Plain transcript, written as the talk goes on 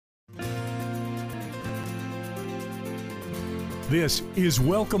This is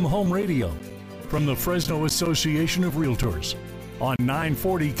Welcome Home Radio from the Fresno Association of Realtors on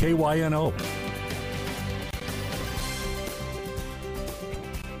 940 KYNO.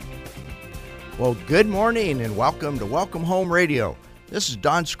 Well, good morning and welcome to Welcome Home Radio. This is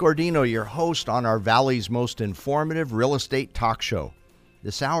Don Scordino, your host on our Valley's most informative real estate talk show.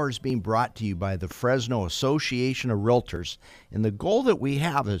 This hour is being brought to you by the Fresno Association of Realtors, and the goal that we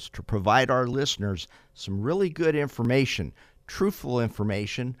have is to provide our listeners some really good information, truthful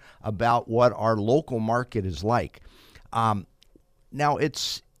information about what our local market is like. Now,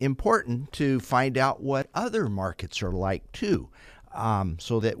 it's important to find out what other markets are like too,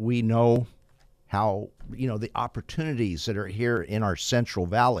 so that we know how, the opportunities that are here in our Central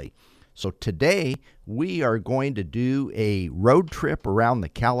Valley. So today, we are going to do a road trip around the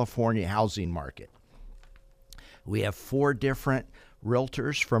California housing market. We have 4 different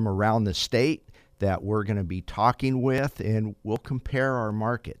realtors from around the state that we're going to be talking with, and we'll compare our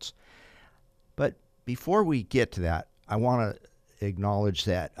markets. But before we get to that, I want to acknowledge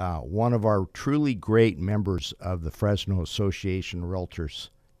that one of our truly great members of the Fresno Association of Realtors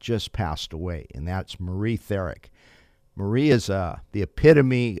just passed away, and that's Marie Therick. Marie is the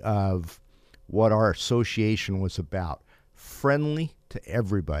epitome of what our association was about, friendly to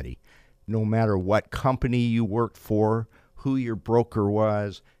everybody, no matter what company you worked for, who your broker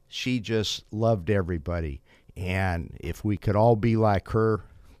was. She just loved everybody, and if we could all be like her,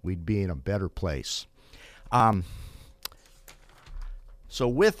 we'd be in a better place. So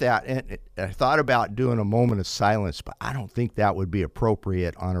with that, and I thought about doing a moment of silence, but I don't think that would be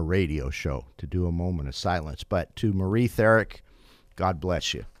appropriate on a radio show to do a moment of silence. But to Marie Therick, God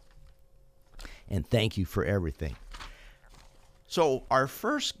bless you, and thank you for everything. So our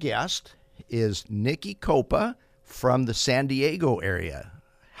first guest is Nikki Copa from the San Diego area.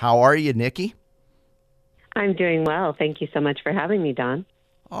 How are you, Nikki? I'm doing well. Thank you so much for having me, Don.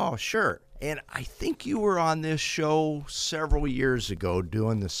 Oh, sure. And I think you were on this show several years ago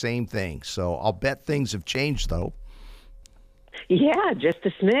doing the same thing. So I'll bet things have changed, though. Yeah, just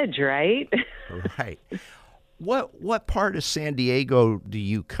a smidge, right? Right. What part of San Diego do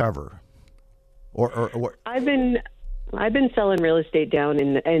you cover? Or I've been selling real estate down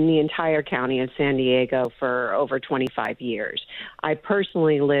in the entire county of San Diego for over 25 years. I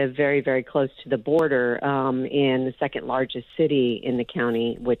personally live very, very close to the border in the second largest city in the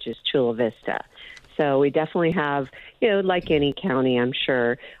county, which is Chula Vista. So we definitely have, like any county, I'm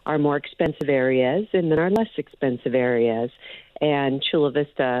sure, our more expensive areas and then our less expensive areas. And Chula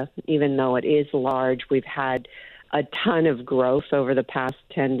Vista, even though it is large, we've had a ton of growth over the past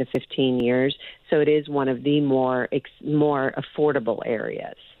 10 to 15 years. So it is one of the more affordable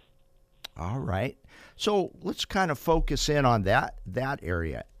areas. All right. So let's kind of focus in on that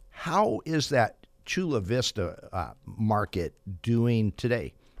area. How is that Chula Vista market doing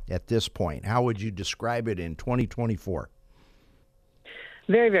today at this point? How would you describe it in 2024?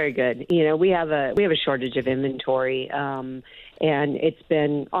 Very, very good. We have a shortage of inventory, and it's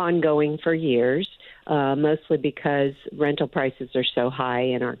been ongoing for years. Mostly because rental prices are so high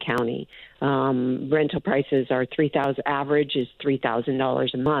in our county. Rental prices are average is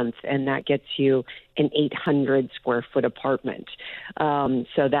 $3,000 a month, and that gets you an 800 square foot apartment.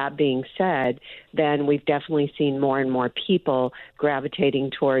 So that being said, then we've definitely seen more and more people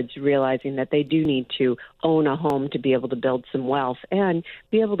gravitating towards realizing that they do need to own a home to be able to build some wealth and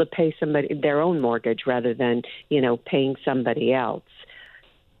be able to pay somebody their own mortgage rather than, paying somebody else.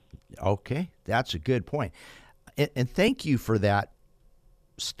 Okay, that's a good point. And thank you for that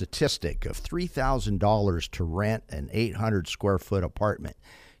statistic of $3,000 to rent an 800 square foot apartment.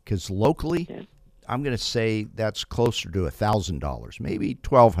 Because locally, yeah, I'm going to say that's closer to $1,000, maybe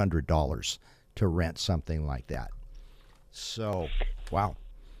 $1,200 to rent something like that. So, wow,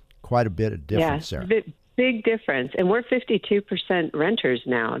 quite a bit of difference there. Big difference. And we're 52% renters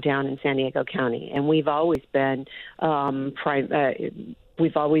now down in San Diego County. And we've always been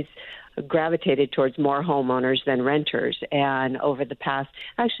we've always gravitated towards more homeowners than renters. And over the past,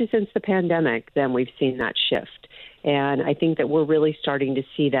 actually since the pandemic, then we've seen that shift. And I think that we're really starting to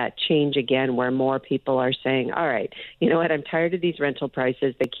see that change again, where more people are saying, all right, you know what, I'm tired of these rental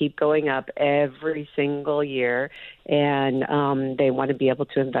prices. They keep going up every single year, and they want to be able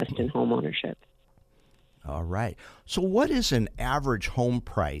to invest in home ownership. All right. So what is an average home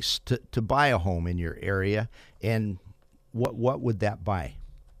price to buy a home in your area, and what would that buy?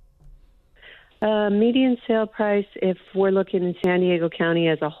 Median sale price, if we're looking in San Diego County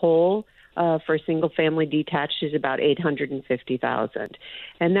as a whole, for single family detached is about $850,000.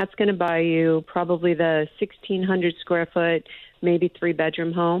 And that's going to buy you probably the 1,600 square foot, maybe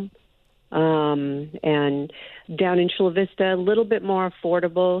 3-bedroom home. And down in Chula Vista, a little bit more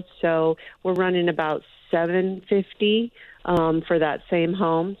affordable. So we're running about $750 for that same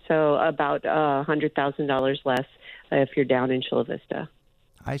home. So about $100,000 less if you're down in Chula Vista.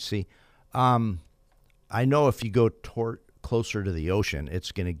 I see. I know if you go closer to the ocean,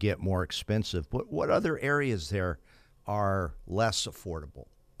 it's going to get more expensive. But what other areas there are less affordable?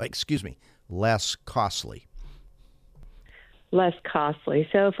 Less costly? Less costly.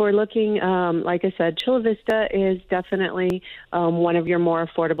 So if we're looking, like I said, Chula Vista is definitely one of your more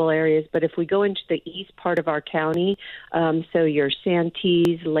affordable areas. But if we go into the east part of our county, so your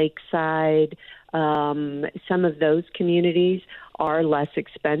Santee, Lakeside, some of those communities are less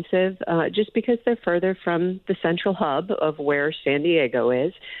expensive just because they're further from the central hub of where San Diego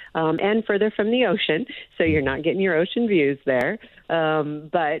is and further from the ocean. So you're not getting your ocean views there,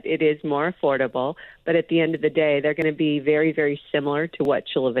 but it is more affordable. But at the end of the day, they're going to be very, very similar to what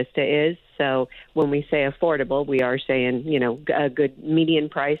Chula Vista is. So when we say affordable, we are saying, a good median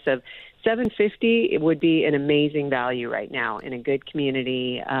price of $750. It would be an amazing value right now in a good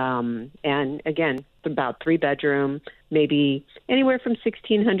community. And again, about 3-bedroom, maybe anywhere from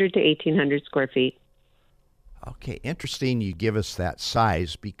 1,600 to 1,800 square feet. Okay, interesting you give us that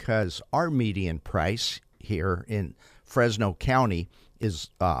size because our median price here in Fresno County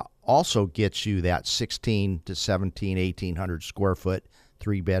is also gets you that 16 to 17, 1,800 square foot,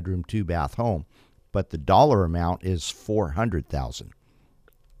 3-bedroom, 2-bath home. But the dollar amount is $400,000.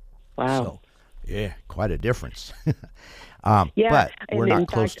 Wow. So, yeah, quite a difference. Yeah, but we're not in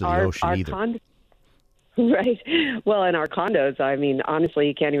close fact, to the ocean our either. Right. Well, in our condos, I mean, honestly,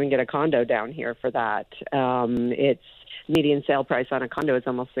 you can't even get a condo down here for that. It's median sale price on a condo is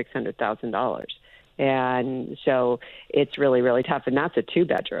almost $600,000. And so it's really, really tough. And that's a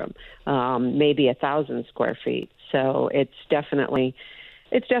 2-bedroom, maybe 1,000 square feet. So it's definitely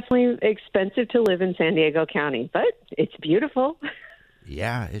expensive to live in San Diego County, but it's beautiful.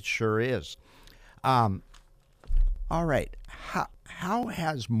 Yeah, it sure is. All right. How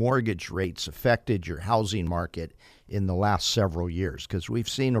has mortgage rates affected your housing market in the last several years? Because we've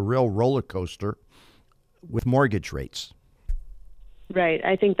seen a real roller coaster with mortgage rates. Right.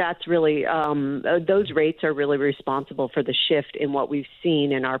 I think that's really, those rates are really responsible for the shift in what we've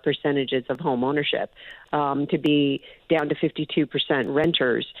seen in our percentages of home ownership. To be down to 52%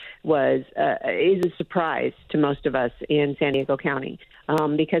 renters is a surprise to most of us in San Diego County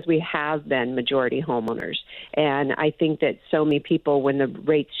because we have been majority homeowners. And I think that so many people, when the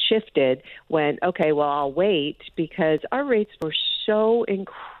rates shifted, went, okay, well, I'll wait because our rates were so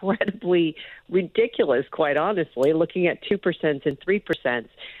incredibly ridiculous, quite honestly, looking at 2% and 3%,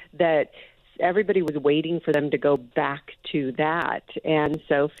 that everybody was waiting for them to go back to that, and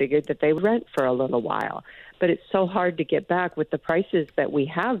so figured that they would rent for a little while. But it's so hard to get back with the prices that we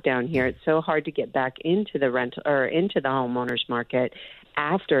have down here. It's so hard to get back into the rent or into the homeowners market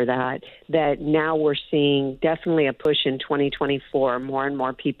after that now we're seeing definitely a push in 2024, more and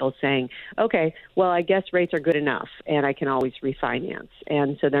more people saying, okay, well, I guess rates are good enough and I can always refinance.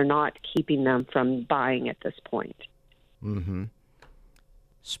 And so they're not keeping them from buying at this point. Mm-hmm.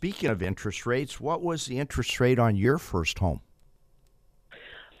 Speaking of interest rates, what was the interest rate on your first home?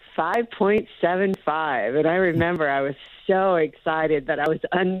 5.75. And I remember I was so excited that I was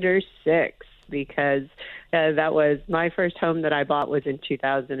under 6 because that was my first home that I bought was in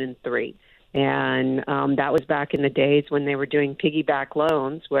 2003. And that was back in the days when they were doing piggyback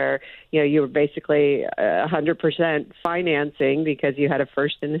loans where, you were basically 100% financing because you had a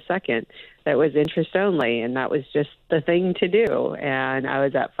first and a second that was interest only. And that was just the thing to do. And I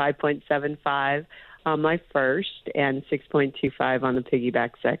was at 5.75 on my first and 6.25 on the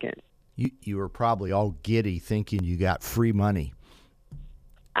piggyback second. You were probably all giddy thinking you got free money.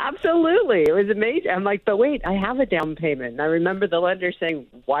 Absolutely. It was amazing. I'm like, but wait, I have a down payment. And I remember the lender saying,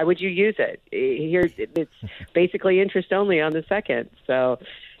 why would you use it? It's basically interest only on the second. So,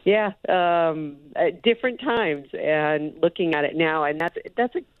 yeah, at different times and looking at it now. And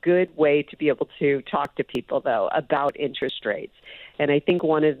that's a good way to be able to talk to people, though, about interest rates. And I think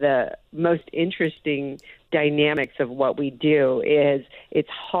one of the most interesting dynamics of what we do is it's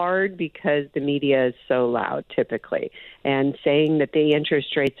hard because the media is so loud typically, and saying that the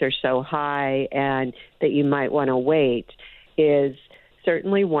interest rates are so high and that you might want to wait is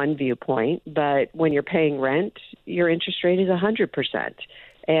certainly one viewpoint. But when you're paying rent, your interest rate is 100%.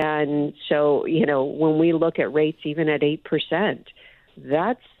 And so, when we look at rates even at 8%,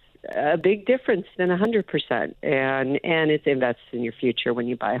 that's a big difference than 100%. And it's invested in your future when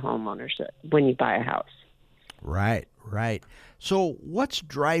you buy when you buy a house. Right. So what's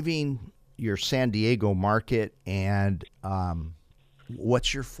driving your San Diego market and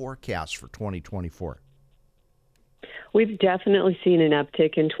What's your forecast for 2024? We've definitely seen an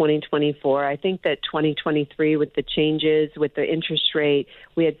uptick in 2024. I think that 2023, with the changes, with the interest rate,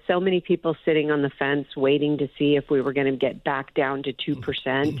 we had so many people sitting on the fence waiting to see if we were going to get back down to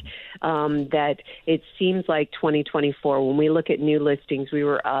 2%, that it seems like 2024, when we look at new listings, we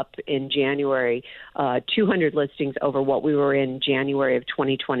were up in January, 200 listings over what we were in January of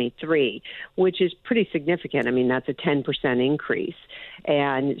 2023, which is pretty significant. I mean, that's a 10% increase.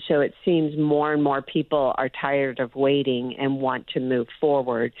 And so it seems more and more people are tired of waiting and want to move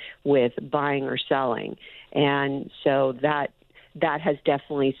forward with buying or selling. And so that has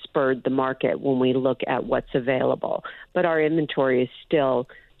definitely spurred the market when we look at what's available. But our inventory is still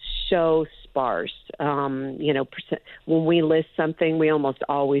so sparse. When we list something, we almost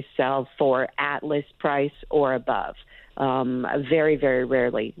always sell for at list price or above. Very, very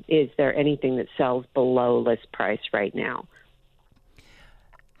rarely is there anything that sells below list price right now.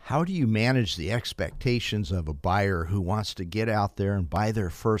 How do you manage the expectations of a buyer who wants to get out there and buy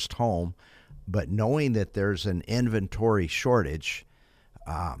their first home, but knowing that there's an inventory shortage?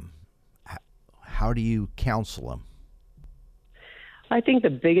 How do you counsel them? I think the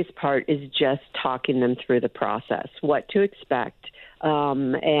biggest part is just talking them through the process, what to expect,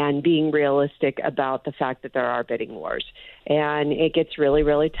 and being realistic about the fact that there are bidding wars. And it gets really,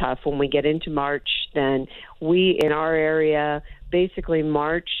 really tough when we get into March. Then we, in our area, basically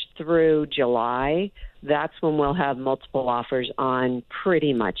March through July, that's when we'll have multiple offers on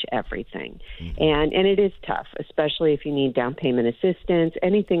pretty much everything. And it is tough, especially if you need down payment assistance,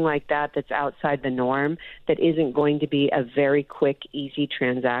 anything like that that's outside the norm, that isn't going to be a very quick, easy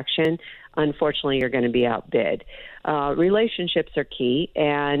transaction. Unfortunately, you're going to be outbid. Relationships are key,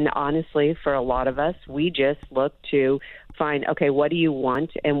 and honestly, for a lot of us, we just look to find, okay, what do you want?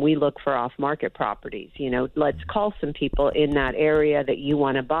 And we look for off-market properties. Let's call some people in that area that you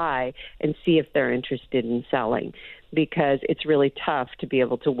want to buy and see if they're interested in selling, because it's really tough to be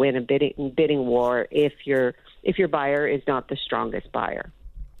able to win a bidding war if your buyer is not the strongest buyer.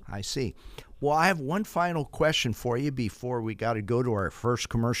 I see. Well, I have one final question for you before we got to go to our first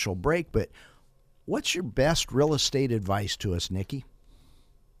commercial break, but what's your best real estate advice to us, Nikki?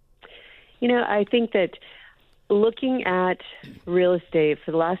 I think that looking at real estate for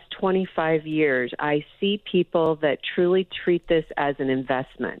the last 25 years, I see people that truly treat this as an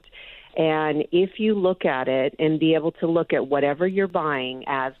investment. And if you look at it and be able to look at whatever you're buying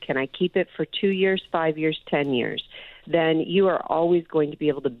as, can I keep it for 2 years, 5 years, 10 years, then you are always going to be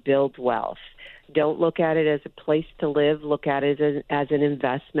able to build wealth. Don't look at it as a place to live. Look at it as an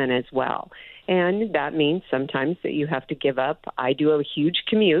investment as well. And that means sometimes that you have to give up. I do a huge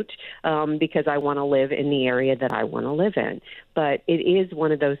commute because I want to live in the area that I want to live in. But it is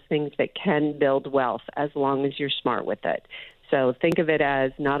one of those things that can build wealth as long as you're smart with it. So think of it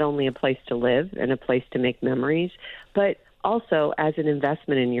as not only a place to live and a place to make memories, but also as an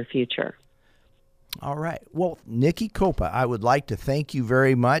investment in your future. All right. Well, Nikki Copa, I would like to thank you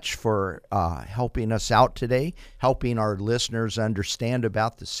very much for helping us out today, helping our listeners understand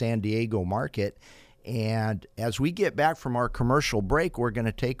about the San Diego market. And as we get back from our commercial break, we're going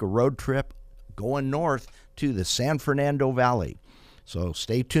to take a road trip going north to the San Fernando Valley. So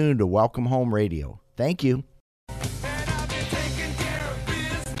stay tuned to Welcome Home Radio. Thank you.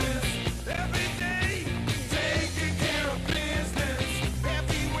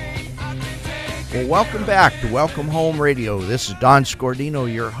 Well, welcome back to Welcome Home Radio. This is Don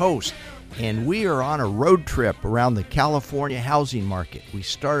Scordino, your host, and we are on a road trip around the California housing market. We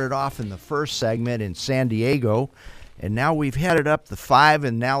started off in the first segment in San Diego, and now we've headed up the 5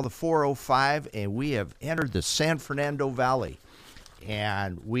 and now the 405, and we have entered the San Fernando Valley.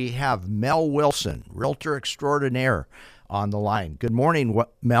 And we have Mel Wilson, Realtor Extraordinaire, on the line. Good morning,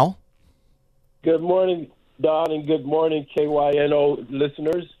 Mel. Good morning, Don, and good morning, KYNO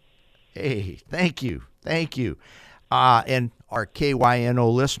listeners. Hey, thank you. And our KYNO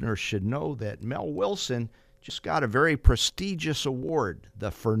listeners should know that Mel Wilson just got a very prestigious award,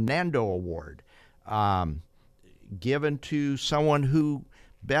 the Fernando Award, given to someone who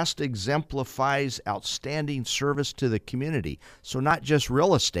best exemplifies outstanding service to the community. So not just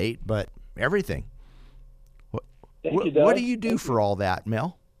real estate, but everything. What do you do for all that,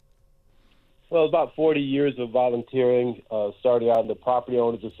 Mel? Well, about 40 years of volunteering, starting out in the Property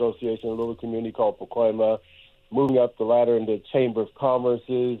Owners Association, a little community called Pacoima, moving up the ladder into Chamber of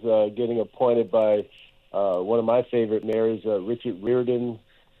Commerce's, getting appointed by one of my favorite mayors, Richard Reardon,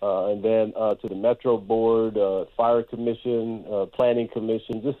 and then to the Metro Board, Fire Commission, Planning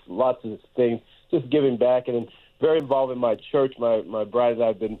Commission, just lots of things, just giving back. And very involved in my church. My bride and I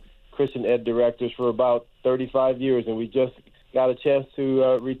have been Christian Ed directors for about 35 years, and we just got a chance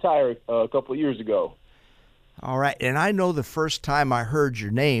to retire a couple of years ago. All right. And I know the first time I heard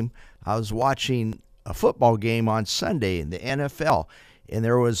your name, I was watching a football game on Sunday in the NFL, and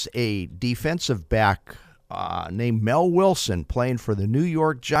there was a defensive back named Mel Wilson playing for the New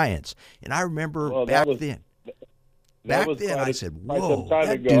York Giants. And I remember back then I said, whoa,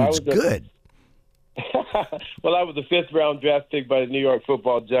 that dude's good. Well, I was a fifth-round draft pick by the New York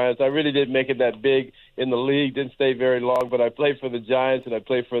Football Giants. I really didn't make it that big in the league, didn't stay very long, but I played for the Giants and I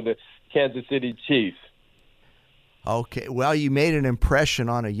played for the Kansas City Chiefs. Okay, well, you made an impression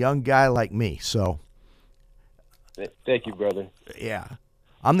on a young guy like me, so. Thank you, brother. Yeah.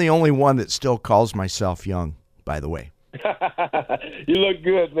 I'm the only one that still calls myself young, by the way. You look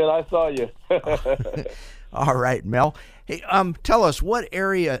good, man. I saw you. All right, Mel. Hey, tell us, what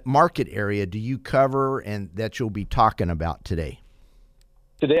market area do you cover and that you'll be talking about today?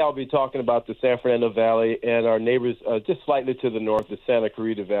 Today I'll be talking about the San Fernando Valley and our neighbors just slightly to the north, the Santa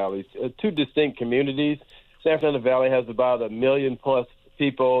Clarita Valley. Two distinct communities. San Fernando Valley has about 1 million plus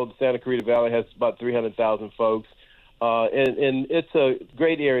people. The Santa Clarita Valley has about 300,000 folks. And it's a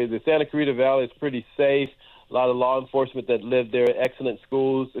great area. The Santa Clarita Valley is pretty safe. A lot of law enforcement that live there, excellent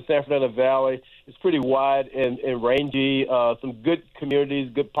schools. The San Fernando Valley is pretty wide and rangy, some good communities,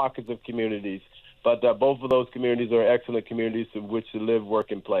 good pockets of communities. But both of those communities are excellent communities in which to live, work,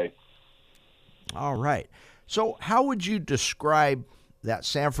 and play. All right. So how would you describe that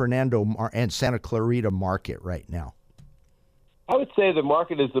San Fernando and Santa Clarita market right now? I would say the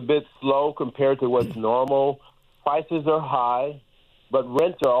market is a bit slow compared to what's normal. Prices are high, but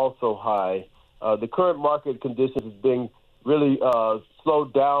rents are also high. The current market conditions is being really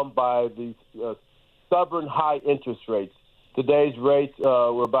slowed down by these stubborn high interest rates. Today's rates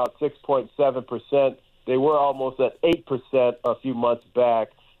were about 6.7%. They were almost at 8% a few months back.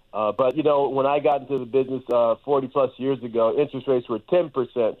 But, when I got into the business 40-plus years ago, interest rates were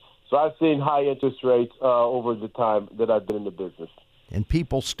 10%. So I've seen high interest rates over the time that I've been in the business. And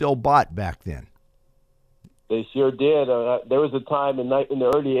people still bought back then. They sure did. There was a time in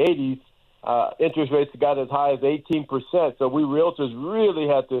the early 80s, interest rates got as high as 18%. So we realtors really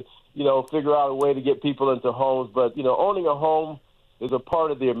had to, figure out a way to get people into homes. But, owning a home is a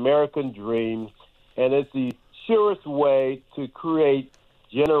part of the American dream, and it's the surest way to create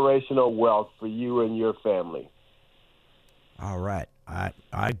generational wealth for you and your family. All right. I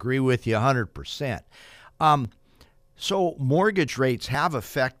agree with you 100%. So mortgage rates have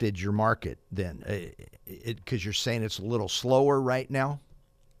affected your market then, because you're saying it's a little slower right now?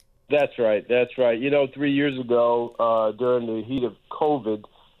 That's right. 3 years ago, during the heat of COVID,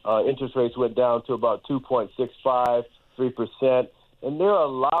 interest rates went down to about 2.65, 3%. And there are a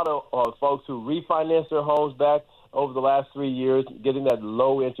lot of folks who refinanced their homes back over the last 3 years, getting that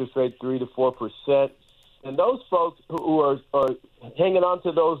low interest rate, 3 to 4%. And those folks who are hanging on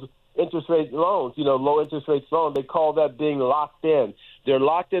to those interest rate loans, low interest rate loans, they call that being locked in. They're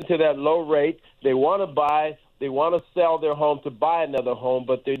locked into that low rate. They want to buy, they want to sell their home to buy another home,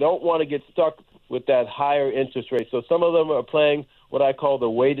 but they don't want to get stuck with that higher interest rate. So some of them are playing what I call the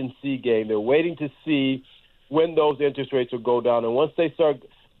wait and see game. They're waiting to see when those interest rates will go down. And once they start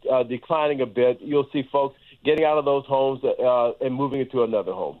declining a bit, you'll see folks getting out of those homes and moving into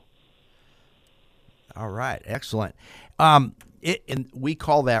another home. All right, excellent. And we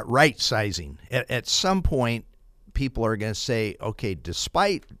call that right sizing. At some point, people are going to say, okay,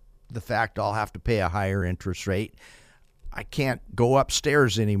 despite the fact I'll have to pay a higher interest rate, I can't go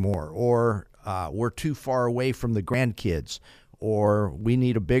upstairs anymore, or we're too far away from the grandkids, or we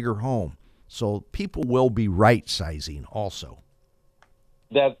need a bigger home. So people will be right sizing also.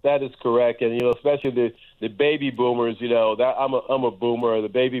 That is correct, and especially the baby boomers. I'm a boomer. The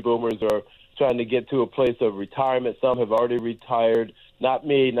baby boomers are trying to get to a place of retirement. Some have already retired. Not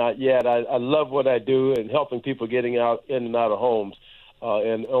me, not yet. I love what I do and helping people getting out in and out of homes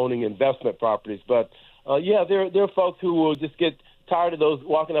and owning investment properties. But there are folks who will just get tired of those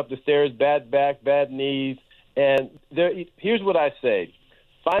walking up the stairs, bad back, bad knees. And here's what I say: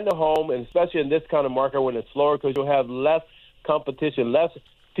 find a home, and especially in this kind of market when it's slower, because you'll have less competition, less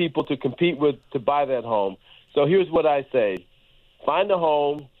people to compete with to buy that home. So here's what I say: find a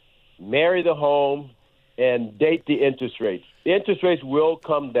home, marry the home, and date the interest rates. The interest rates will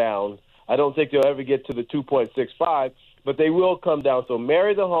come down. I don't think they'll ever get to the 2.65, but they will come down. So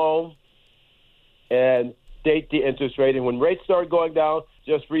marry the home and date the interest rate. And when rates start going down,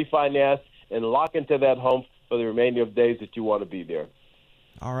 just refinance and lock into that home for the remainder of days that you want to be there.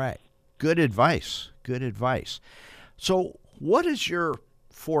 All right. Good advice. Good advice. So what is your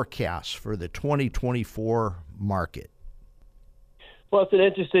forecast for the 2024 market? Well, it's an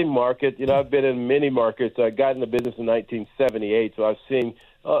interesting market. I've been in many markets. I got in the business in 1978, so I've seen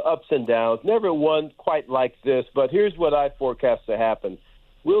ups and downs. Never one quite like this, but here's what I forecast to happen.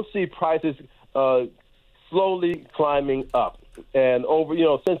 We'll see prices slowly climbing up. And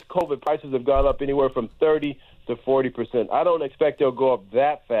since COVID, prices have gone up anywhere from 30 to 40%. I don't expect they'll go up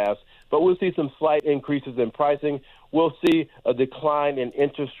that fast, but we'll see some slight increases in pricing. We'll see a decline in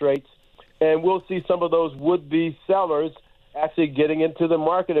interest rates, and we'll see some of those would-be sellers actually getting into the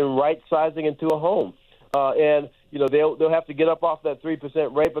market and right-sizing into a home. They'll have to get up off that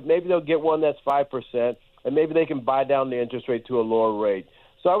 3% rate, but maybe they'll get one that's 5%, and maybe they can buy down the interest rate to a lower rate.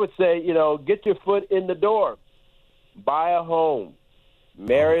 So I would say, get your foot in the door. Buy a home.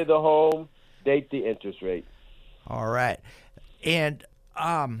 Marry the home. Date the interest rate. All right. And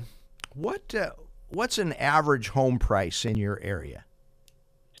what's an average home price in your area?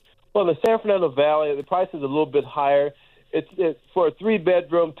 Well, in the San Fernando Valley, the price is a little bit higher. It's for a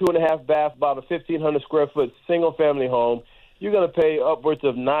 3-bedroom, 2.5 bath, about a 1,500 square foot single-family home. You're going to pay upwards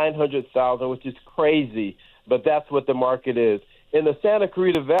of $900,000, which is crazy, but that's what the market is. In the Santa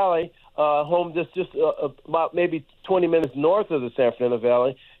Clarita Valley, home just about maybe 20 minutes north of the San Fernando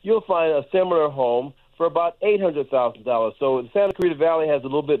Valley, you'll find a similar home for about $800,000. So the Santa Clarita Valley has a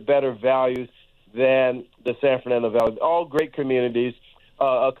little bit better values than the San Fernando Valley. All great communities.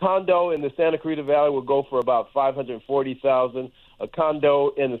 A condo in the Santa Clarita Valley will go for about $540,000. A condo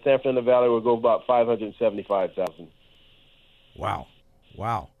in the San Fernando Valley will go about $575,000.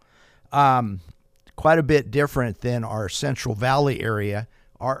 Wow. Quite a bit different than our Central Valley area.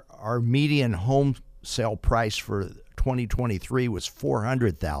 Our median home sale price for 2023 was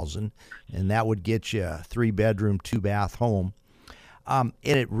 $400,000, and that would get you a 3-bedroom, 2-bath home. And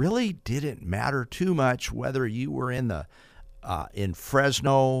it really didn't matter too much whether you were in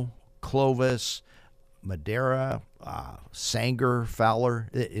Fresno, Clovis, Madera, Sanger, Fowler.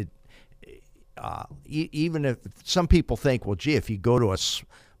 Even if some people think, well, gee, if you go to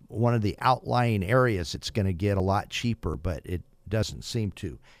one of the outlying areas, it's going to get a lot cheaper, but it doesn't seem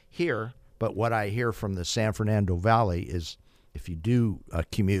to here. But what I hear from the San Fernando Valley is if you do a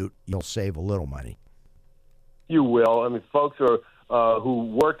commute, you'll save a little money. You will. I mean, folks who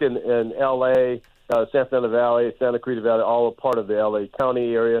work in L.A., San Fernando Valley, Santa Clarita Valley, all a part of the L.A.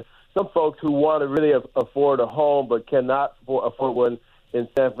 County area. Some folks who want to really afford a home but cannot afford one in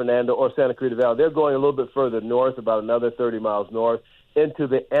San Fernando or Santa Clarita Valley, they're going a little bit further north, about another 30 miles north, into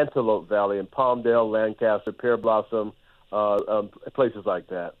the Antelope Valley in Palmdale, Lancaster, Pear Blossom, places like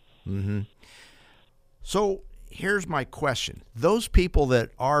that. Mm-hmm. So here's my question. Those people that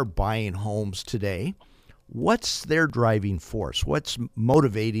are buying homes today, what's their driving force? What's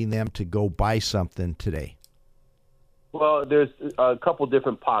motivating them to go buy something today? Well, there's a couple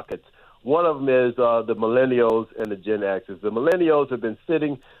different pockets. One of them is the millennials and the Gen Xers. The millennials have been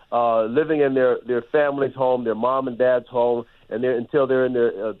sitting, living in their family's home, their mom and dad's home, and until they're in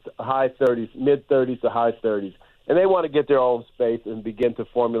their high 30s, mid-30s to high 30s. And they want to get their own space and begin to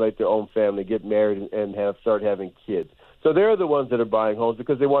formulate their own family, get married, and start having kids. So they're the ones that are buying homes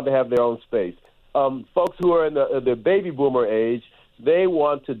because they want to have their own space. Folks who are in the baby boomer age, they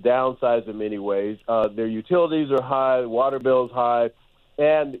want to downsize in many ways. Their utilities are high, water bills high,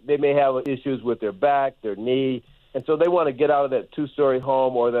 and they may have issues with their back, their knee, and so they want to get out of that 2-story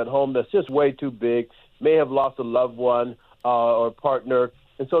home or that home that's just way too big, may have lost a loved one or partner,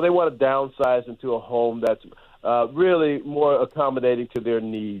 and so they want to downsize into a home that's really more accommodating to their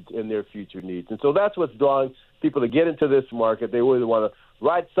needs and their future needs. And so that's what's drawing people to get into this market. They either want to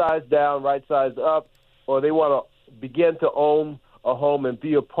right size down, right size up, or they want to begin to own a home and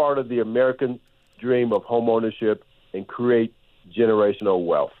be a part of the American dream of home ownership and create generational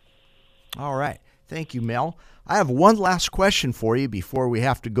wealth. All right. Thank you, Mel. I have one last question for you before we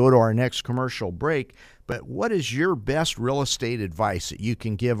have to go to our next commercial break. But what is your best real estate advice that you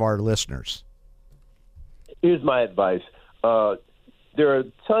can give our listeners? Here's my advice. There are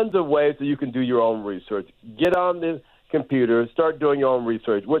tons of ways that you can do your own research. Get on the computer, start doing your own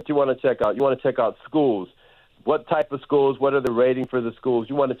research. What do you want to check out? You want to check out schools. What type of schools? What are the rating for the schools?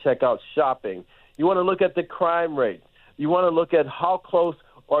 You want to check out shopping. You want to look at the crime rate. You want to look at how close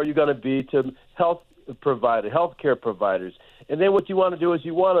are you going to be to healthcare providers. And then what you want to do is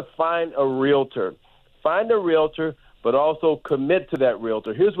you want to find a realtor. Find a realtor, but also commit to that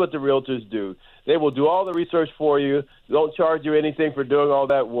realtor. Here's what the realtors do. They will do all the research for you. They don't charge you anything for doing all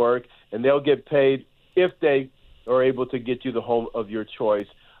that work, and they'll get paid if they are able to get you the home of your choice.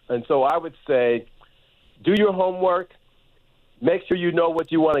 And so I would say do your homework. Make sure you know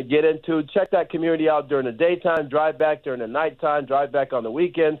what you want to get into. Check that community out during the daytime, drive back during the nighttime, drive back on the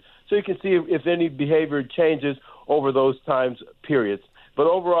weekends, so you can see if any behavior changes over those times periods. But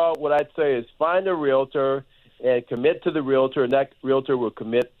overall, what I'd say is find a realtor and commit to the realtor, and that realtor will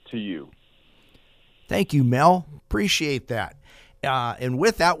commit to you. Thank you, Mel. Appreciate that. And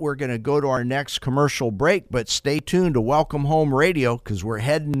with that, we're going to go to our next commercial break, but stay tuned to Welcome Home Radio because we're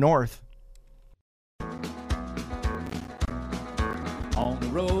heading north. On the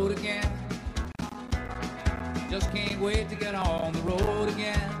road again. Just can't wait to get on the road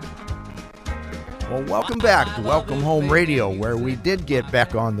again. Well, welcome back to Welcome Home Radio, where we did get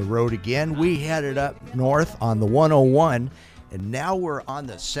back on the road again. We headed up north on the 101, and now we're on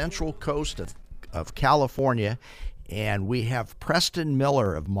the central coast of California, and we have Preston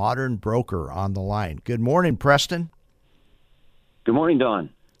Miller of Modern Broker on the line. Good morning, Preston. Good morning,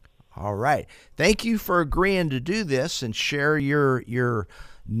 Don. All right. Thank you for agreeing to do this and share your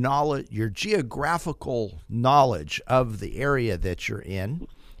knowledge, your geographical knowledge of the area that you're in.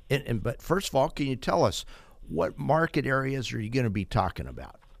 But first of all, can you tell us what market areas are you going to be talking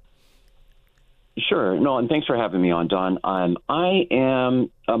about? Sure. No, and thanks for having me on, Don. I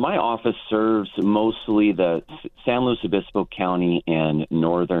am. My office serves mostly the San Luis Obispo County and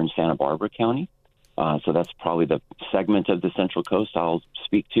northern Santa Barbara County. So that's probably the segment of the Central Coast I'll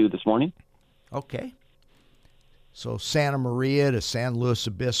speak to this morning. Okay. So Santa Maria to San Luis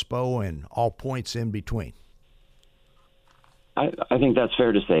Obispo and all points in between. I think that's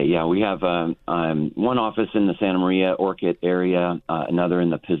fair to say. Yeah, we have one office in the Santa Maria Orchid area, another in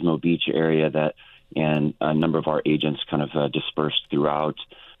the Pismo Beach area, and a number of our agents kind of dispersed throughout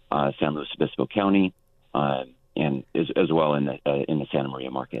San Luis Obispo County, and as well in the Santa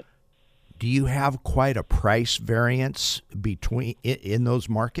Maria market. Do you have quite a price variance in those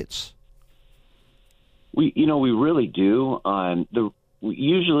markets? We really do. We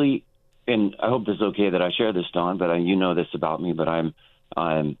usually. And I hope this is okay that I share this, Don, but you know this about me, but I'm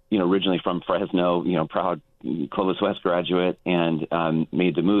originally from Fresno, proud Clovis West graduate, and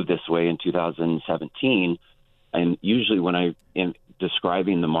made the move this way in 2017. And usually when I am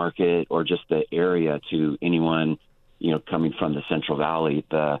describing the market or just the area to anyone, coming from the Central Valley,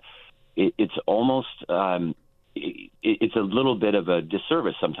 it's almost it's a little bit of a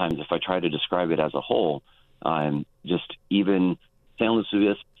disservice sometimes if I try to describe it as a whole. Just even San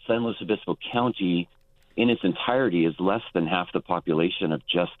Luis Obispo County in its entirety is less than half the population of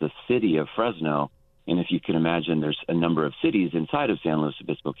just the city of Fresno. And if you can imagine, there's a number of cities inside of San Luis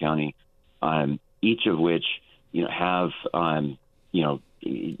Obispo County, each of which, have, a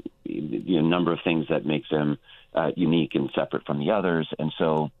number of things that makes them unique and separate from the others. And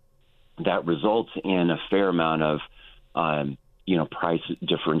so that results in a fair amount of, price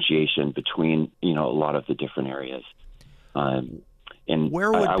differentiation between, a lot of the different areas. And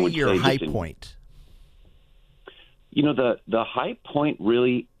where would be your high point? The high point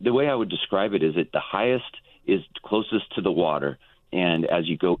really, the way I would describe it is that the highest is closest to the water. And as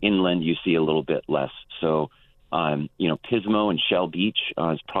you go inland, you see a little bit less. So, Pismo and Shell Beach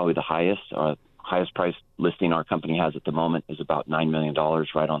is probably the highest. Highest price listing our company has at the moment is about $9 million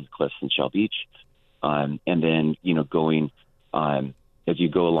right on the cliffs in Shell Beach. And then, going as you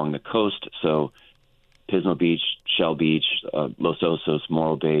go along the coast, so Pismo Beach, Shell Beach, Los Osos,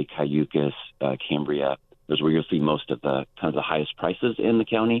 Morro Bay, Cayucas, Cambria. Those are where you'll see most of the kind of the highest prices in the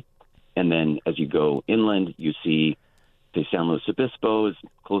county. And then as you go inland, you see the San Luis Obispo is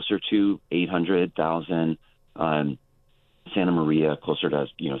closer to 800,000. Santa Maria closer to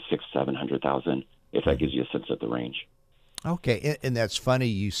 600,000-700,000. If that gives you a sense of the range. Okay, and that's funny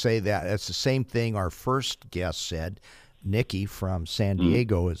you say that. That's the same thing our first guest said. Nikki from San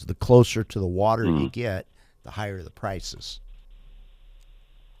Diego is the closer to the water you get, the higher the prices.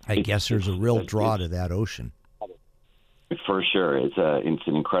 I guess there's a real draw to that ocean. For sure. It's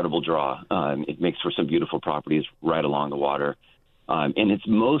an incredible draw. It makes for some beautiful properties right along the water. And it's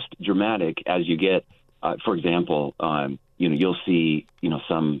most dramatic as you get, for example, you'll see,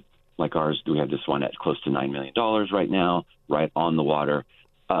 some like ours, we have this one at close to $9 million right now, right on the water.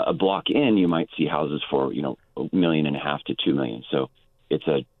 A block in, you might see houses for, $1.5 million to $2 million. So it's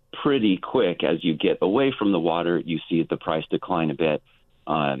a pretty quick, as you get away from the water, you see the price decline a bit,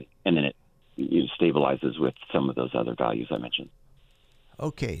 and then it stabilizes with some of those other values I mentioned.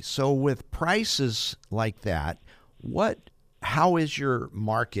 Okay, so with prices like that, how is your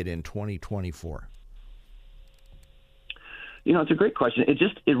market in 2024? It's a great question.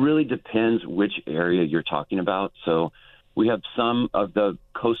 It really depends which area you're talking about. So we have some of the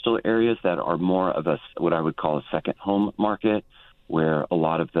coastal areas that are more of what I would call a second home market, where a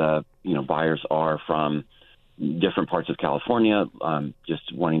lot of the buyers are from different parts of California,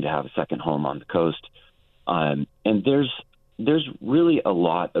 just wanting to have a second home on the coast. And there's really a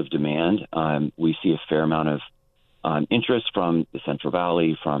lot of demand. We see a fair amount of interest from the Central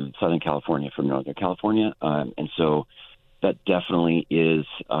Valley, from Southern California, from Northern California. And so that definitely is,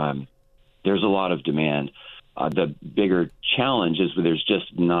 there's a lot of demand. The bigger challenge is there's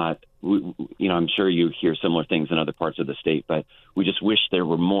just not, I'm sure you hear similar things in other parts of the state, but we just wish there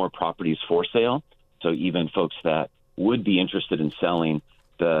were more properties for sale. So even folks that would be interested in selling,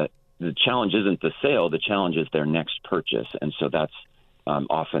 the challenge isn't the sale, the challenge is their next purchase. And so that's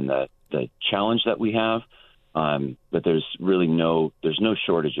often the challenge that we have. But there's really no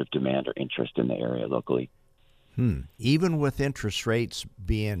shortage of demand or interest in the area locally. Even with interest rates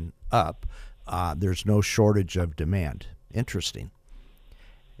being up, there's no shortage of demand. Interesting.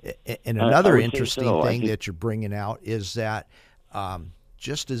 And another interesting thing that you're bringing out is that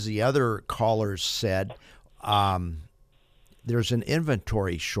just as the other callers said, there's an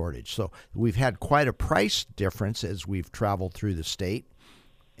inventory shortage. So we've had quite a price difference as we've traveled through the state,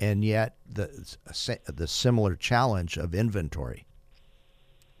 and yet the similar challenge of inventory.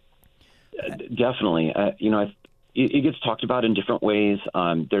 Definitely. It gets talked about in different ways.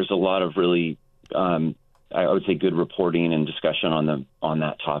 There's a lot of really, I would say, good reporting and discussion on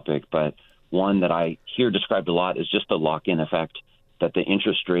that topic. But one that I hear described a lot is just the lock-in effect, that the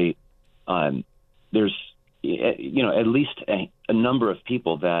interest rate, there's, at least a number of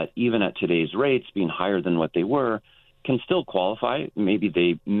people that even at today's rates being higher than what they were can still qualify. Maybe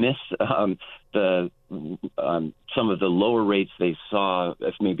they miss some of the lower rates they saw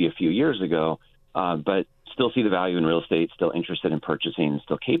maybe a few years ago, but still see the value in real estate, still interested in purchasing,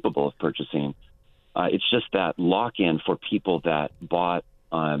 still capable of purchasing. It's just that lock-in for people that bought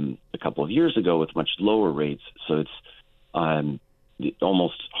a couple of years ago with much lower rates. So it's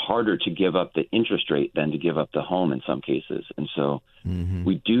almost harder to give up the interest rate than to give up the home in some cases. And so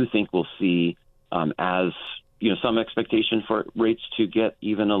we do think we'll see as some expectation for rates to get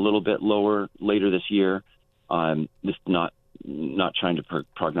even a little bit lower later this year. This not trying to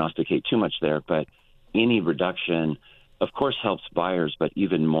prognosticate too much there, but any reduction, of course, helps buyers, but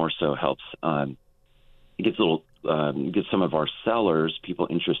even more so helps gets some of our sellers, people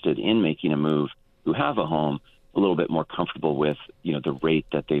interested in making a move who have a home, a little bit more comfortable with the rate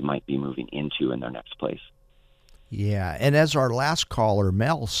that they might be moving into in their next place. Yeah, and as our last caller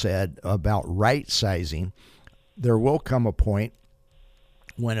Mel said about right sizing, there will come a point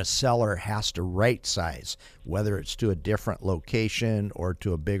when a seller has to right size, whether it's to a different location or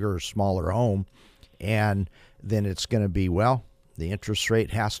to a bigger or smaller home, and then it's going to be, the interest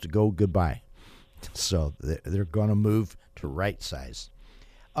rate has to go goodbye. So they're going to move to right size.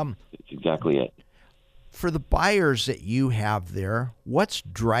 That's exactly it. For the buyers that you have there, what's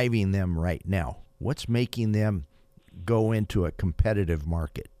driving them right now? What's making them go into a competitive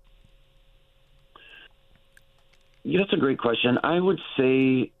market? That's a great question. I would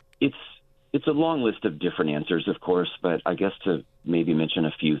say it's a long list of different answers, of course, but I guess to maybe mention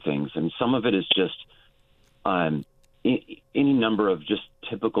a few things. And some of it is just any number of just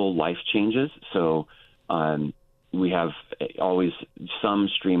typical life changes. So we have always some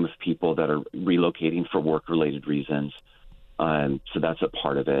stream of people that are relocating for work-related reasons. So that's a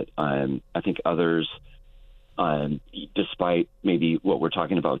part of it. I think others, despite maybe what we're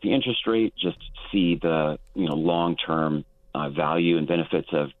talking about with the interest rate, just see the long-term value and benefits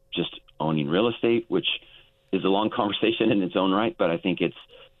of just owning real estate, which is a long conversation in its own right. But I think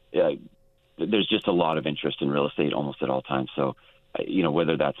there's just a lot of interest in real estate almost at all times. So,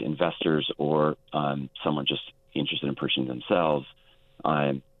 whether that's investors or someone just interested in purchasing themselves,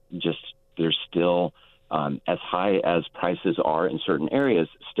 there's still, as high as prices are in certain areas,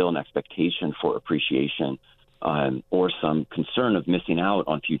 still an expectation for appreciation or some concern of missing out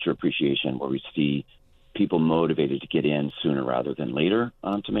on future appreciation, where we see people motivated to get in sooner rather than later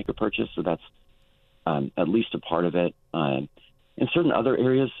to make a purchase. So that's at least a part of it. In certain other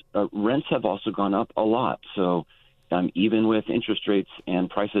areas, rents have also gone up a lot. So even with interest rates and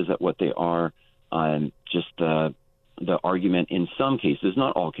prices at what they are, just the argument in some cases,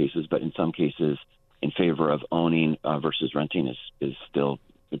 not all cases, but in some cases, in favor of owning versus renting is still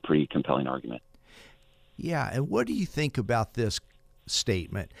a pretty compelling argument. Yeah, and what do you think about this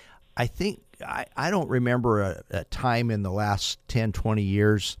statement? I think I don't remember a time in the last 10, 20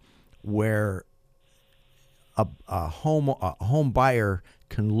 years where a home buyer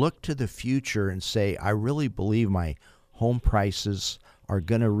can look to the future and say, I really believe my home prices are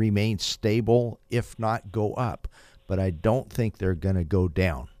going to remain stable, if not go up, but I don't think they're going to go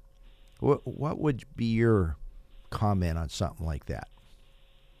down. What would be your comment on something like that?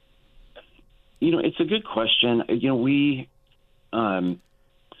 It's a good question. I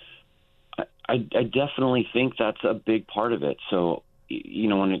definitely think that's a big part of it. So,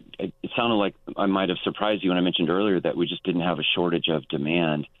 when it sounded like I might have surprised you when I mentioned earlier that we just didn't have a shortage of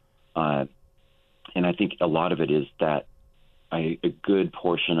demand. And I think a lot of it is that a good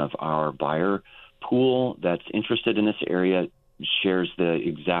portion of our buyer pool that's interested in this area shares the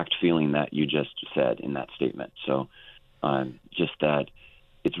exact feeling that you just said in that statement. So just that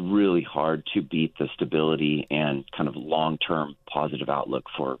it's really hard to beat the stability and kind of long-term positive outlook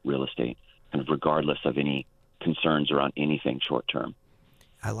for real estate, kind of regardless of any concerns around anything short-term.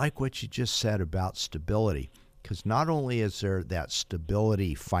 I like what you just said about stability, because not only is there that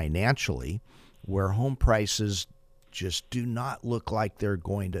stability financially, where home prices just do not look like they're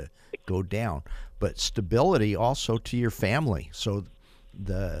going to go down, but stability also to your family. So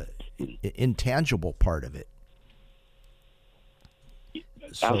the intangible part of it.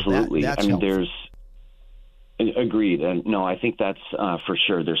 So absolutely. that's I mean, helpful. Agreed. No, I think that's for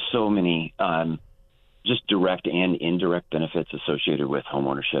sure. There's so many just direct and indirect benefits associated with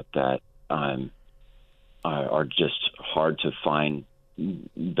homeownership that are just hard to find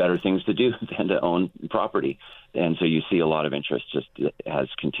better things to do than to own property. And so you see a lot of interest just has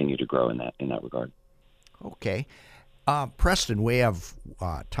continued to grow in that regard. Okay. Preston, we have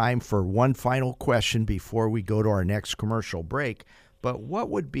time for one final question before we go to our next commercial break. But what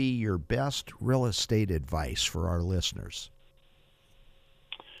would be your best real estate advice for our listeners?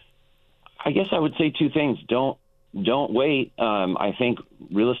 I guess I would say two things. Don't wait. I think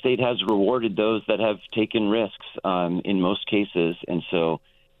real estate has rewarded those that have taken risks in most cases. And so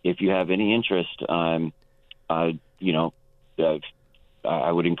if you have any interest, I would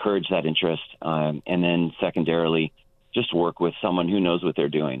encourage that interest. And then secondarily, just work with someone who knows what they're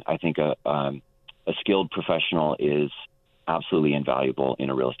doing. I think a skilled professional is absolutely invaluable in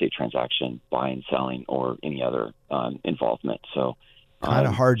a real estate transaction, buying, selling, or any other involvement. So kind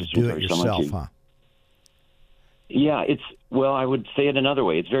of hard to do it yourself, huh? Yeah, I would say it another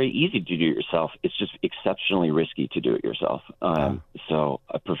way. It's very easy to do it yourself. It's just exceptionally risky to do it yourself. So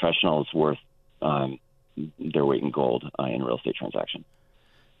a professional is worth their weight in gold in a real estate transaction.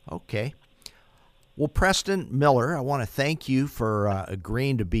 Okay. Well, Preston Miller, I want to thank you for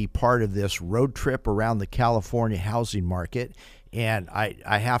agreeing to be part of this road trip around the California housing market. And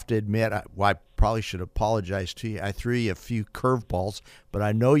I have to admit, I probably should apologize to you. I threw you a few curveballs, but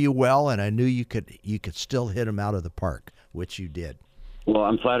I know you well, and I knew you could still hit them out of the park, which you did. Well,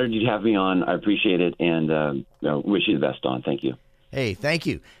 I'm flattered you'd have me on. I appreciate it, and wish you the best, Don. Thank you. Hey, thank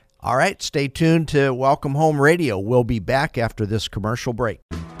you. All right, stay tuned to Welcome Home Radio. We'll be back after this commercial break.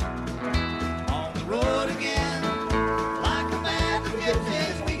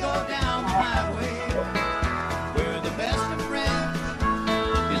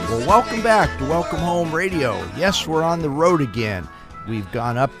 Welcome back to Welcome Home Radio. Yes, we're on the road again. We've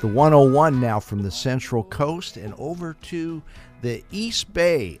gone up the 101 now from the Central Coast and over to the East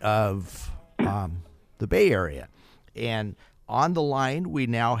Bay of the Bay Area. And on the line, we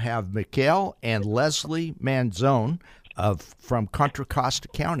now have Mikhail and Leslie Manzone from Contra Costa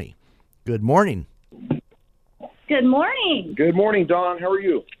County. Good morning. Good morning. Good morning, Don. How are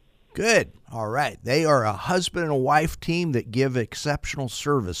you? Good. All right. They are a husband and a wife team that give exceptional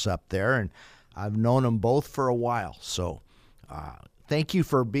service up there, and I've known them both for a while. So thank you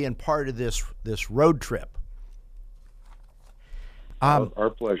for being part of this road trip. Our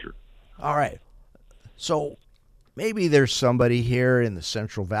pleasure. All right. So maybe there's somebody here in the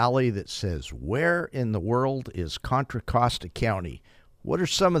Central Valley that says, where in the world is Contra Costa County? What are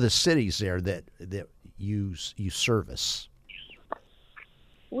some of the cities there that you service?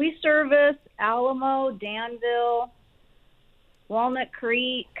 We service Alamo, Danville, Walnut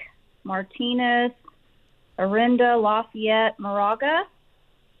Creek, Martinez, Orinda, Lafayette, Moraga.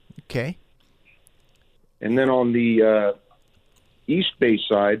 Okay. And then on the East Bay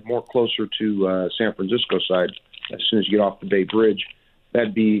side, more closer to San Francisco side, as soon as you get off the Bay Bridge,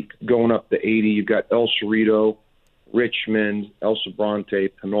 that'd be going up the 80. You've got El Cerrito, Richmond, El Sobrante,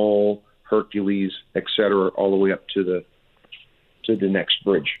 Pinole, Hercules, et cetera, all the way up to the next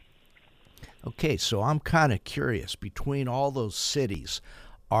bridge. Okay, so I'm kind of curious. Between all those cities,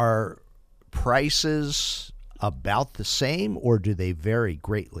 are prices about the same, or do they vary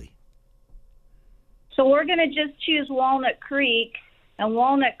greatly? So we're going to just choose Walnut Creek, and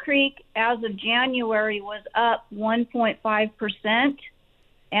Walnut Creek, as of January, was up 1.5%,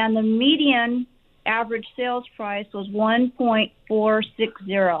 and the median average sales price was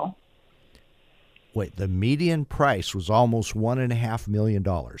 $1.460. Wait, the median price was almost $1.5 million.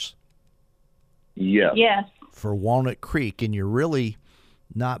 Yeah. Yes. For Walnut Creek, and you're really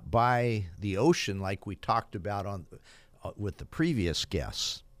not by the ocean like we talked about with the previous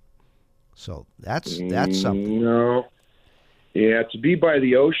guests. So that's something. No. Yeah, to be by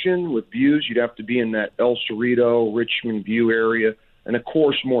the ocean with views, you'd have to be in that El Cerrito, Richmond View area. And, of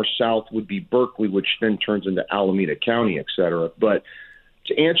course, more south would be Berkeley, which then turns into Alameda County, et cetera. But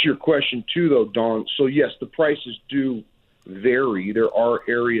to answer your question, too, though, Don, so, yes, the prices do vary. There are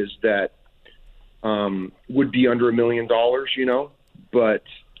areas that would be under $1 million, but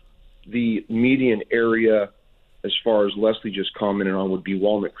the median area, as far as Leslie just commented on, would be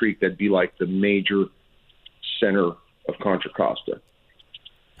Walnut Creek. That'd be like the major center of Contra Costa.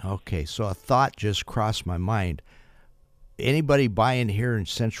 Okay, so a thought just crossed my mind. Anybody buying here in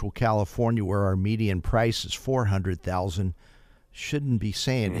Central California where our median price is $400,000 shouldn't be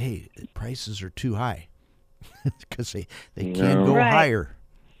saying, hey, prices are too high, because they can go higher.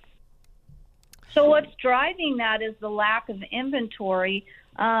 So what's driving that is the lack of inventory.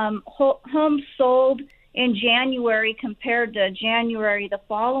 Homes sold in January compared to January the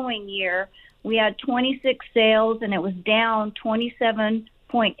following year, we had 26 sales, and it was down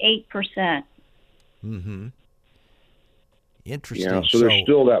 27.8%. Mm-hmm. Interesting. Yeah, so there's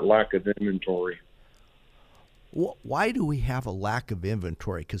still that lack of inventory. Why do we have a lack of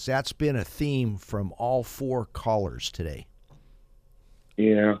inventory? Because that's been a theme from all four callers today.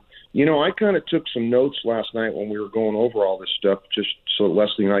 Yeah. I kind of took some notes last night when we were going over all this stuff, just so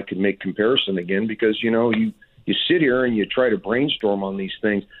Leslie and I could make comparison again, because, you sit here and you try to brainstorm on these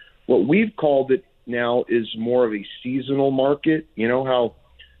things. What we've called it now is more of a seasonal market. You know how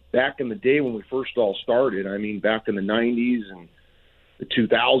back in the day when we first all started, back in the 90s and the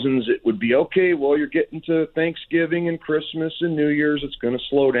 2000s, it would be, okay, well, you're getting to Thanksgiving and Christmas and New Year's, it's going to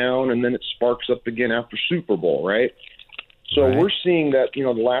slow down, and then it sparks up again after Super Bowl, right? So we're seeing that, the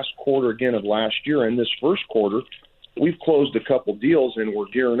last quarter again of last year and this first quarter, we've closed a couple deals and we're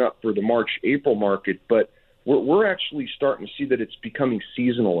gearing up for the March-April market, but we're actually starting to see that it's becoming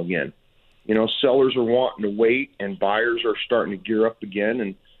seasonal again. Sellers are wanting to wait and buyers are starting to gear up again,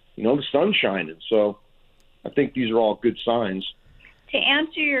 and, the sun's shining. So I think these are all good signs. To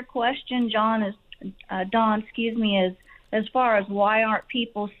answer your question, Don, is as far as why aren't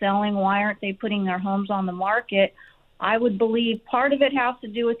people selling, why aren't they putting their homes on the market, I would believe part of it has to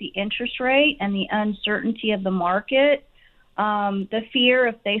do with the interest rate and the uncertainty of the market. The fear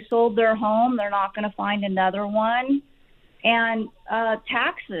if they sold their home, they're not going to find another one. And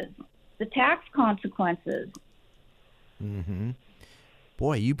taxes, the tax consequences. Mm-hmm.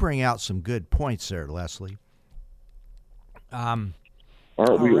 Boy, you bring out some good points there, Leslie. Aren't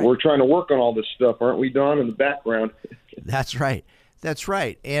we? Right. We're trying to work on all this stuff, aren't we, Don, in the background? That's right.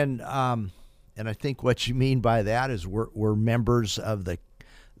 And I think what you mean by that is we're members of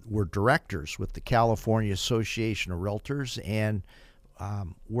we're directors with the California Association of Realtors, and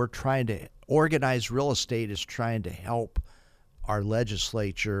we're trying to organize real estate is trying to help our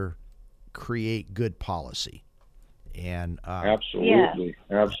legislature create good policy. And absolutely.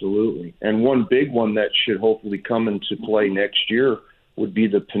 And one big one that should hopefully come into play next year would be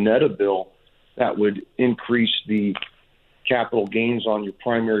the Panetta bill that would increase the capital gains on your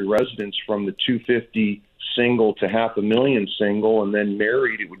primary residence from the $250,000 single to $500,000 single, and then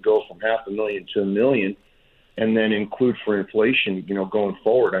married it would go from $500,000 to $1 million, and then include for inflation, going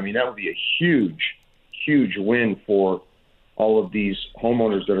forward. That would be a huge win for all of these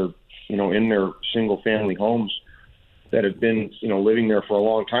homeowners that are, in their single family homes that have been, living there for a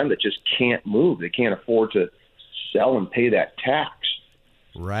long time that just can't move. They can't afford to sell and pay that tax.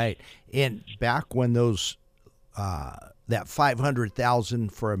 Right. And back when those that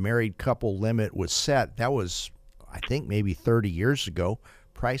 $500,000 for a married couple limit was set, that was, I think, maybe 30 years ago.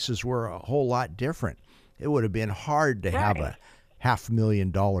 Prices were a whole lot different. It would have been hard to have a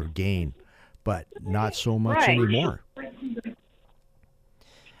 $500,000 gain, but not so much anymore. Right.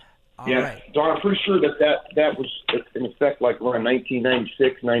 Don, I'm pretty sure that was in effect like around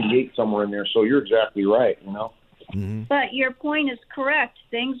 1996, 98, somewhere in there. So you're exactly right, Mm-hmm. But your point is correct.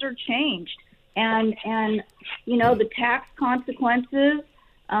 Things are changed. And the tax consequences,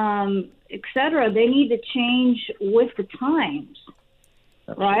 et cetera, they need to change with the times,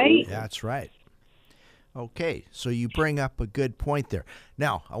 right? That's right. Okay, so you bring up a good point there.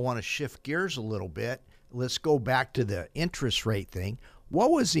 Now, I want to shift gears a little bit. Let's go back to the interest rate thing.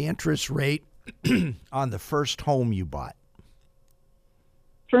 What was the interest rate on the first home you bought?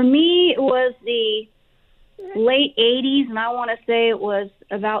 For me, it was the late 80s, and I want to say it was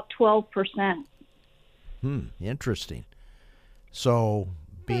about 12%. Interesting. So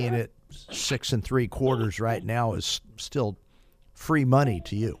being at 6 3/4 right now is still free money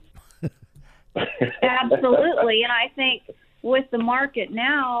to you. Absolutely, and I think with the market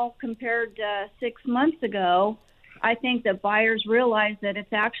now compared to 6 months ago, I think that buyers realize that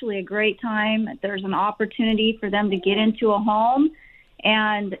it's actually a great time. There's an opportunity for them to get into a home,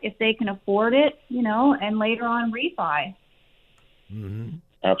 and if they can afford it, and later on refi. Mm-hmm.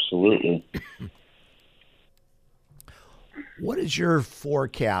 Absolutely. What is your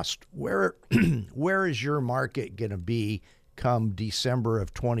forecast? Where is your market going to be come December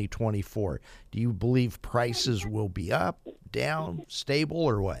of 2024? Do you believe prices will be up, down, stable,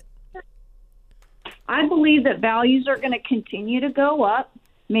 or what? I believe that values are going to continue to go up,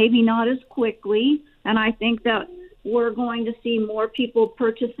 maybe not as quickly, and I think that we're going to see more people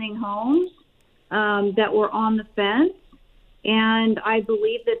purchasing homes that were on the fence, and I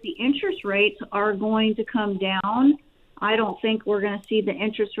believe that the interest rates are going to come down. I don't think we're going to see the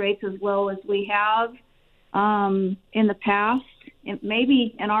interest rates as low as we have in the past,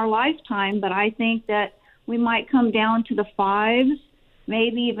 maybe in our lifetime, but I think that we might come down to the 5s,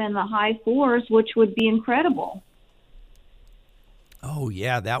 maybe even the high 4s, which would be incredible. Oh,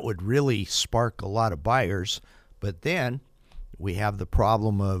 yeah, that would really spark a lot of buyers. But then we have the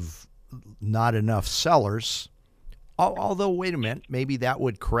problem of not enough sellers. Although, wait a minute, maybe that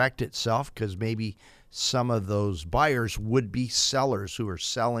would correct itself because maybe some of those buyers would be sellers who are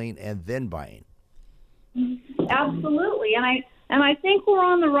selling and then buying. Absolutely. And I think we're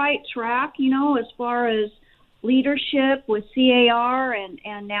on the right track, as far as leadership with CAR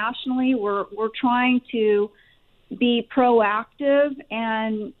and nationally. We're trying to be proactive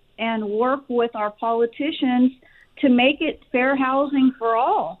and work with our politicians to make it fair housing for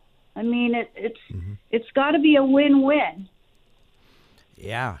all. I mean, it's got to be a win-win.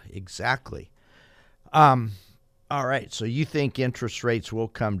 Yeah, exactly. All right, so you think interest rates will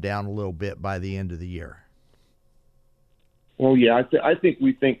come down a little bit by the end of the year? Well, yeah,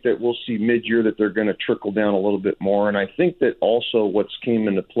 we think that we'll see mid-year that they're going to trickle down a little bit more. And I think that also what's came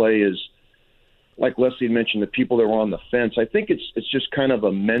into play is, like Leslie mentioned, the people that were on the fence. I think it's just kind of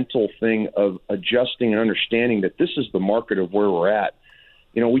a mental thing of adjusting and understanding that this is the market of where we're at.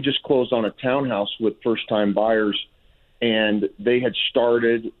 We just closed on a townhouse with first-time buyers, and they had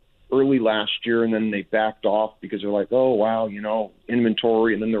started early last year, and then they backed off because they're like, oh, wow,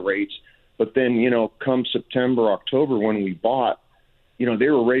 inventory and then the rates. But then, come September, October, when we bought, they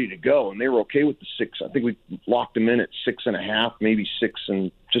were ready to go, and they were okay with the 6. I think we locked them in at 6.5, maybe 6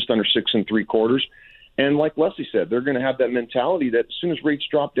 and just under 6 3/4. And like Leslie said, they're going to have that mentality that as soon as rates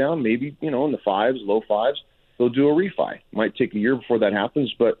drop down, maybe, in the 5s, low 5s, they'll do a refi. It might take a year before that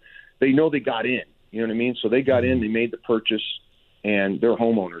happens, but they know they got in. You know what I mean? So they got in, they made the purchase, and they're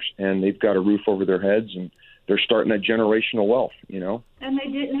homeowners, and they've got a roof over their heads, and they're starting that generational wealth, And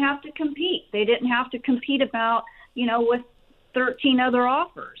they didn't have to compete. They didn't have to compete about, with 13 other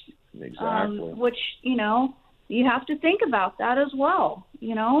offers. Exactly. Which, you have to think about that as well.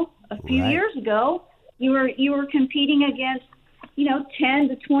 A few years ago, you were competing against, 10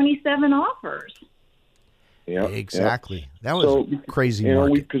 to 27 offers. Yeah, exactly. That was crazy.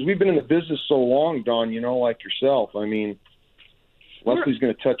 Because we've been in the business so long, Don. Like yourself. I mean, Leslie's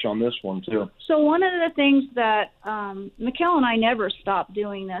going to touch on this one too. So one of the things that Mikkel and I never stopped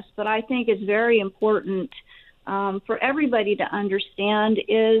doing this, but I think is very important for everybody to understand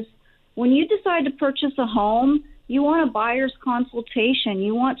is when you decide to purchase a home, you want a buyer's consultation.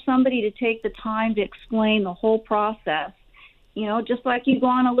 You want somebody to take the time to explain the whole process. Just like you go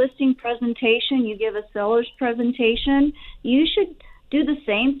on a listing presentation, you give a seller's presentation, you should do the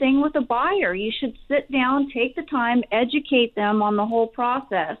same thing with a buyer. You should sit down, take the time, educate them on the whole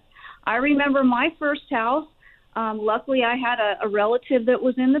process. I remember my first house. Luckily, I had a relative that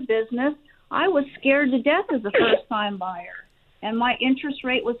was in the business. I was scared to death as a first-time buyer, and my interest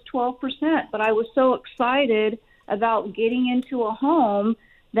rate was 12%. But I was so excited about getting into a home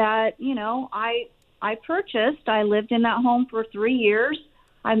that, I purchased. I lived in that home for 3 years.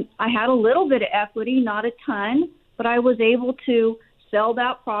 I had a little bit of equity, not a ton, but I was able to sell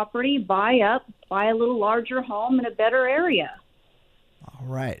that property, buy a little larger home in a better area. All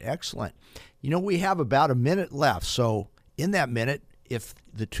right, excellent. We have about a minute left. So in that minute, if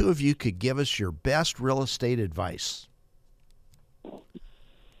the two of you could give us your best real estate advice.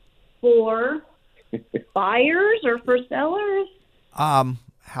 For buyers or for sellers?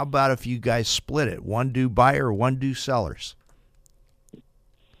 How about if you guys split it? One do buyer, one do sellers.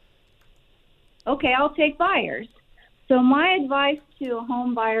 Okay, I'll take buyers. So my advice to a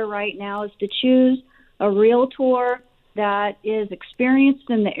home buyer right now is to choose a realtor that is experienced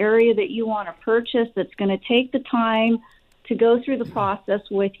in the area that you want to purchase, that's going to take the time to go through the process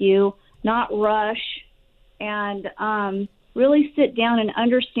with you, not rush, and really sit down and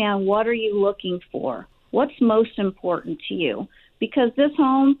understand what are you looking for, what's most important to you. Because this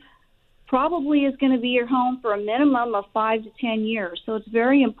home probably is going to be your home for a minimum of 5 to 10 years. So it's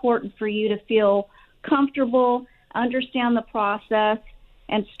very important for you to feel comfortable, understand the process,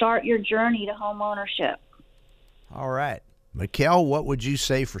 and start your journey to home ownership. All right. Mikhail, what would you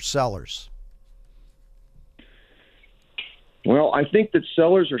say for sellers? Well, I think that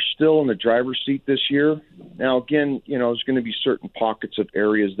sellers are still in the driver's seat this year. Now, again, there's going to be certain pockets of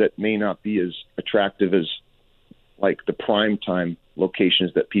areas that may not be as attractive as like the prime time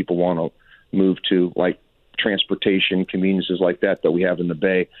locations that people want to move to, like transportation, conveniences like that we have in the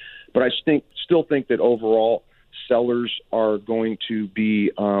Bay. But I still think that overall sellers are going to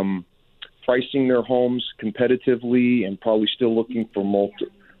be pricing their homes competitively and probably still looking for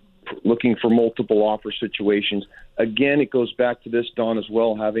multiple offer situations. Again, it goes back to this, Don, as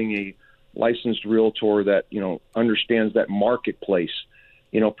well, having a licensed realtor that, understands that marketplace.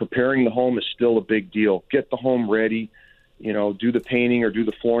 Preparing the home is still a big deal. Get the home ready, do the painting or do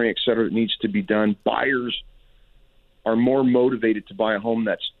the flooring, et cetera, that needs to be done. Buyers are more motivated to buy a home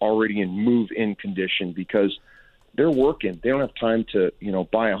that's already in move-in condition because they're working. They don't have time to,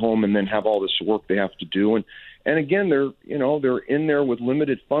 buy a home and then have all this work they have to do. And again, they're in there with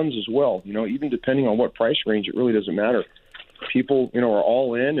limited funds as well. Even depending on what price range, it really doesn't matter. People, are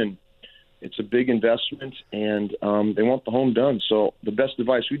all in, and it's a big investment, and they want the home done. So the best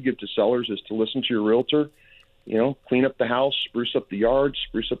advice we'd give to sellers is to listen to your realtor. Clean up the house, spruce up the yard,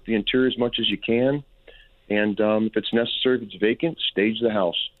 spruce up the interior as much as you can. And if it's necessary, if it's vacant, stage the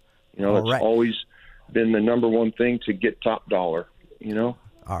house. That's right. Always been the number one thing to get top dollar.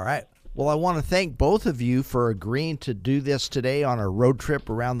 All right. Well, I want to thank both of you for agreeing to do this today on our road trip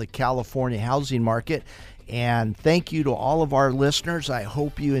around the California housing market. And thank you to all of our listeners. I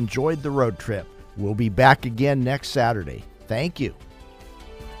hope you enjoyed the road trip. We'll be back again next Saturday. Thank you.